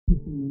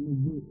Pushing on the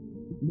whip,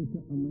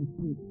 liquor on my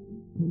slip.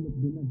 Pull up,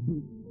 then I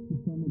dip. She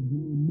tryna give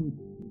me lip,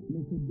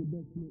 make her do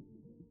backflip.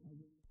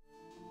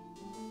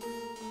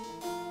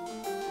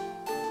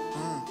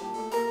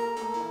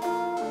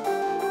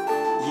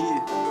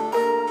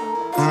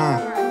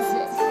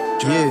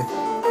 Yeah.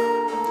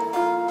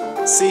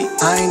 See,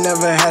 I ain't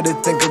never had to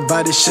think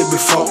about this shit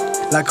before.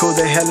 Like who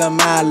the hell am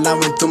I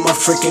allowing through my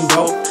freaking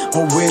door?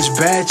 Or which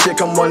bad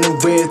chick I'm wanting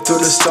with through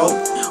the stove?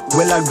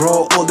 Will I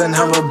grow old and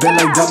have a bill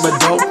like double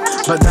dope?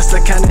 But that's the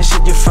kind of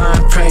shit you find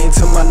praying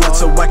to my Lord,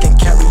 so I can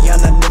carry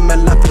on and live my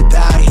life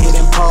without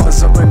hitting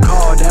pause. Or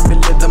recall and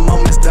relive the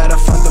moments that I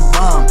found the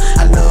bomb.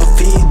 I love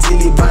P.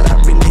 Diddy, but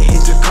I really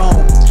hate your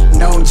comb.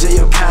 No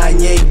J or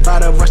Kanye,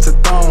 but I watch the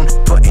throne.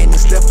 For any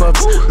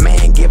slip-ups,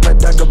 man, give a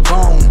dog a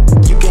bone.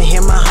 You can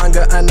hear my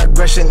hunger and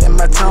aggression in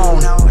my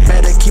tone.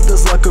 Better keep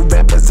those local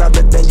rappers out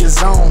of the danger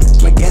zone.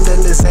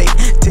 McGandalus, ayy,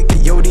 take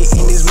a Yodi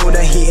in his mood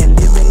and he ain't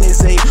living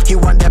his ayy. He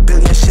want that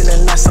billion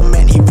shilling like some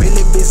man, he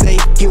really busy.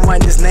 He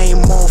want his name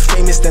more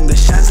famous than the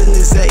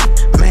Champs-Élysées.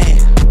 Man,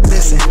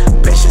 listen,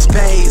 patience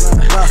pays.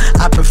 Well,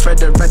 I prefer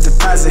the red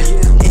deposit.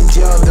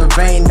 Enjoy the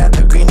rain, not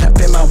the green up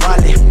in my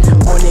wallet.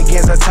 Only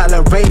gains I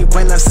tolerate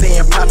when I'm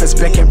seeing profits.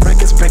 Breaking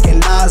records,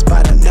 breaking laws,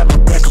 but I never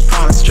break a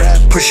promise. Trev.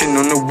 Pushing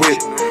on the whip,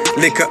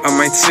 liquor on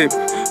my tip.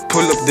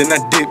 Pull up, then I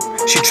dip.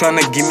 She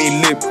tryna give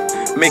me lip,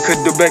 make her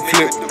do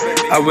backflip.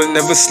 I will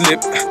never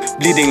slip,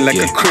 bleeding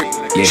like a crip.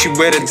 She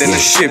wetter than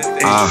a ship.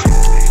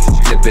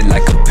 Flip it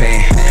like a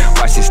pan.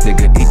 Watch this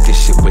nigga eat this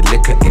shit with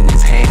liquor in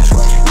his hands.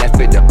 Left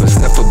it up a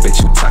snuffer,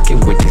 bitch, you talking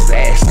with his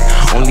ass.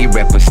 Only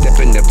rapper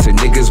stepping up to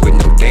niggas with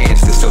no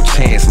dance. There's no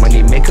chance.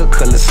 Money maker,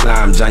 color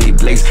slime. Johnny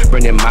Blaze,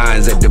 burning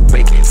minds at the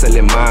bake.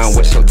 Selling mine,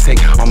 what's your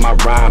take on my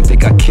rhyme?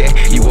 Think I care?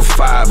 You a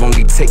 5,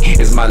 only take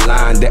is my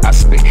line that I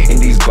spit in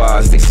these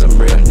bars. They some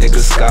real nigga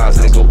scars.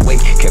 Nigga wait,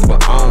 kept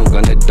on.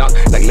 Gonna dunk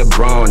like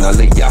LeBron. All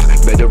of y'all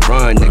better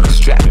run. Nigga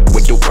strap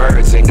with the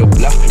words. Ain't no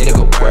bluff,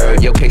 nigga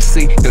word. Yo,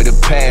 KC, through the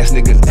past.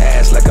 Niggas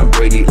ass like I'm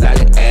Brady,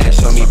 like an ass.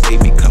 Show me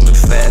baby coming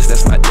fast,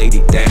 that's my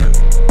lady. Damn,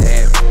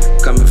 damn,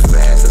 coming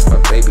fast, that's my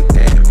baby.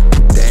 Damn,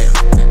 damn,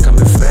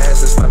 coming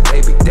fast, that's my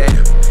baby.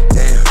 Damn,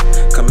 damn,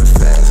 coming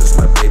fast, that's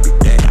my baby.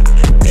 Damn,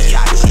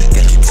 damn.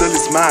 Till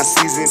it's my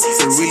season,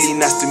 so really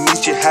nice to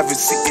meet you. Have a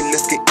seat and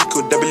let's get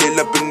equal. Double it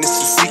up and it's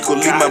a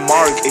sequel. Leave my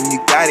mark and you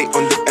got it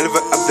on the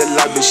elevator of the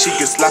life. But she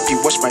gets sloppy,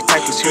 watch my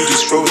time cause you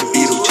just throw the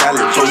Beetle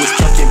challenge. Always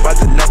talking about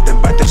the last and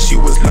about that she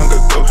was long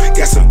ago.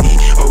 Got some E,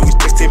 always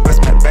texting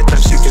past my bad time,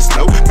 she gets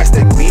slow. Pass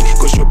that green,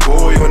 cause your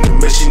boy on the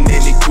mission.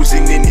 And he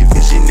cruising in the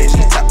vision, and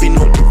he tapping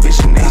on the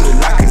vision. Ain't no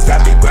lie cause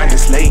I've been grinding,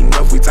 slaying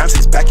up with time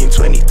since back in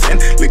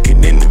 2010.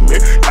 Looking in the mirror,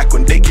 like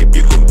when they get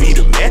you gon' be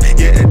the man.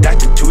 Yeah,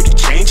 adapted to the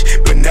change,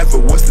 but never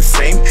was the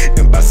same.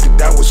 And bust it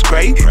down was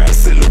great, the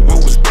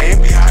silhouette was damn.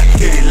 I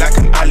hit it like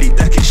an ollie,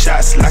 ducking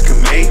shots like a